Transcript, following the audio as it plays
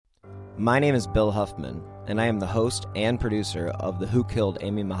My name is Bill Huffman, and I am the host and producer of the Who Killed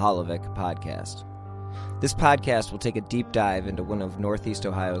Amy Mihaljevic podcast. This podcast will take a deep dive into one of Northeast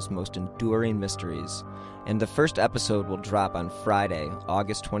Ohio's most enduring mysteries, and the first episode will drop on Friday,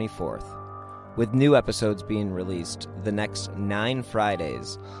 August 24th, with new episodes being released the next 9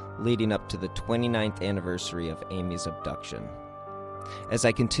 Fridays leading up to the 29th anniversary of Amy's abduction. As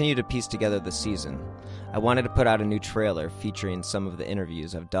I continue to piece together the season, I wanted to put out a new trailer featuring some of the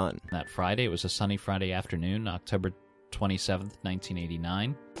interviews I've done. That Friday, it was a sunny Friday afternoon, October 27th,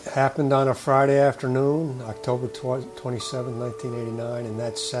 1989. It happened on a Friday afternoon, October 27th, 1989, and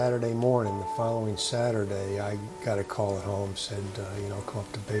that Saturday morning, the following Saturday, I got a call at home, said, come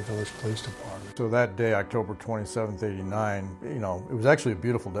up to Bay Village Police Department. So that day, October 27th, 89, it was actually a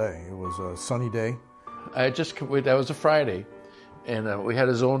beautiful day. It was a sunny day. That was a Friday, and we had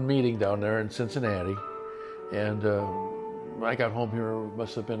a zone meeting down there in Cincinnati, and when I got home here, it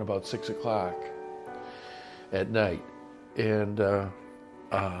must have been about 6 o'clock at night, and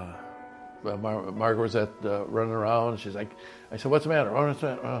Margaret was running around. She's like, I said, "What's the matter?"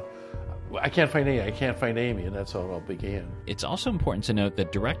 I can't find Amy, and that's how it all began. It's also important to note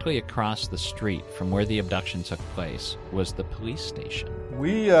that directly across the street from where the abduction took place was the police station.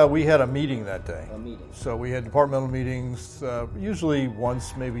 We had a meeting that day. So we had departmental meetings, usually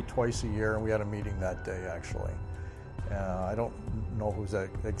once, maybe twice a year, and we had a meeting that day, actually. I don't know if it was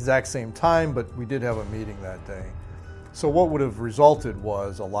at the exact same time, but we did have a meeting that day. So what would have resulted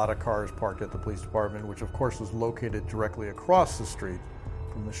was a lot of cars parked at the police department, which of course was located directly across the street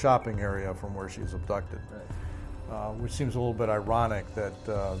from the shopping area from where she was abducted. Right. Which seems a little bit ironic that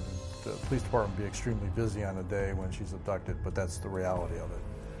the police department would be extremely busy on a day when she's abducted, but that's the reality of it.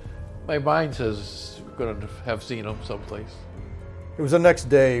 My mind says we're going to have seen him someplace. It was the next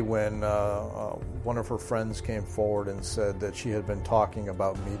day when one of her friends came forward and said that she had been talking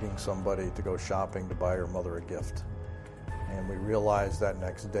about meeting somebody to go shopping to buy her mother a gift. And we realized that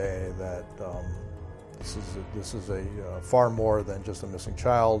next day that this is a far more than just a missing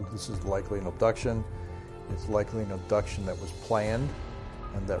child. This is likely an abduction. It's likely an abduction that was planned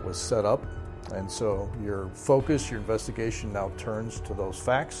and that was set up. And so your focus, your investigation now turns to those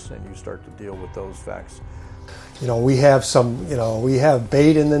facts, and you start to deal with those facts. We have we have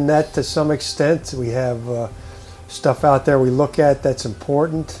bait in the net to some extent. We have stuff out there we look at that's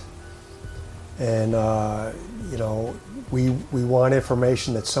important. And, we want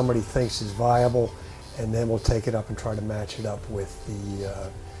information that somebody thinks is viable, and then we'll take it up and try to match it up with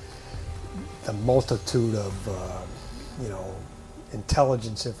the multitude of,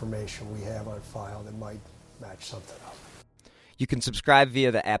 intelligence information we have on file that might match something up. You can subscribe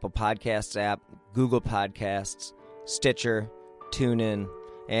via the Apple Podcasts app, Google Podcasts, Stitcher, TuneIn,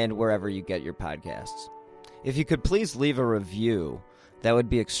 and wherever you get your podcasts. If you could please leave a review, that would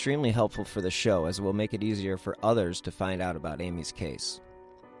be extremely helpful for the show, as it will make it easier for others to find out about Amy's case.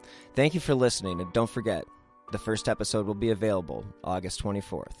 Thank you for listening, and don't forget, the first episode will be available August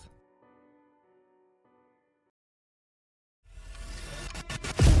 24th.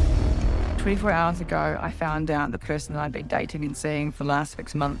 "24 hours ago, I found out the person that I'd been dating and seeing for the last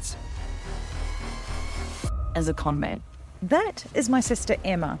 6 months is a con man." That is my sister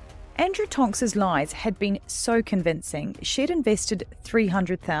Emma. Andrew Tonks's lies had been so convincing, she'd invested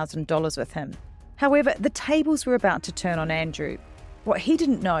 $300,000 with him. However, the tables were about to turn on Andrew. What he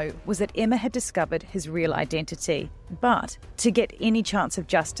didn't know was that Emma had discovered his real identity. But to get any chance of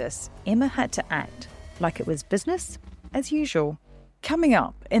justice, Emma had to act like it was business as usual. Coming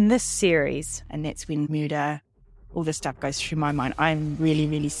up in this series, And that's when murder, all this stuff goes through my mind. I'm really,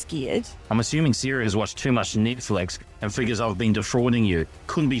 really scared. I'm assuming Sarah has watched too much Netflix and figures I've been defrauding you.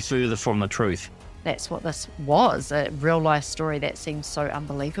 Couldn't be further from the truth. That's what this was, a real-life story that seems so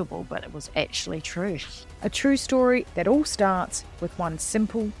unbelievable, but it was actually true. a true story that all starts with one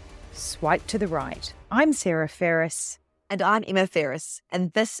simple swipe to the right. I'm Sarah Ferris. And I'm Emma Ferris,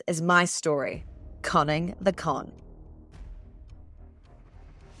 and this is my story, Conning the Con.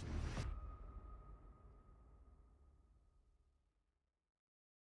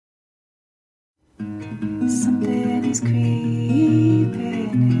 Something is creeping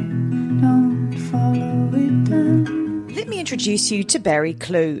in, don't follow it down. Let me introduce you to Barry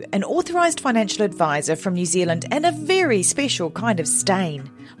Clue, an authorised financial advisor from New Zealand and a very special kind of stain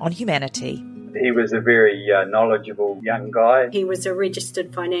on humanity. He was a very knowledgeable young guy. He was a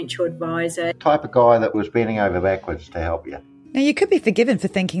registered financial advisor. Type of guy that was bending over backwards to help you. Now, you could be forgiven for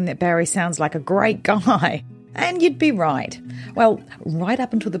thinking that Barry sounds like a great guy, and you'd be right. Well, right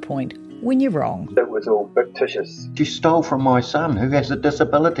up until the point when you're wrong. It was all fictitious. She stole from my son, who has a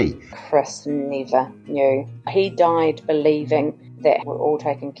disability. Chris never knew. He died believing that were all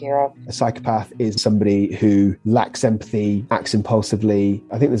taken care of. A psychopath is somebody who lacks empathy, acts impulsively.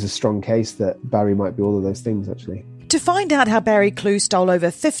 I think there's a strong case that Barry might be all of those things, actually. To find out how Barry Clue stole over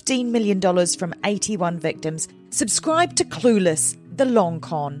 $15 million from 81 victims, subscribe to Clueless, The Long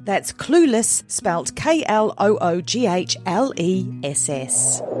Con. That's Clueless, spelt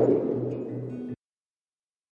Klooghless.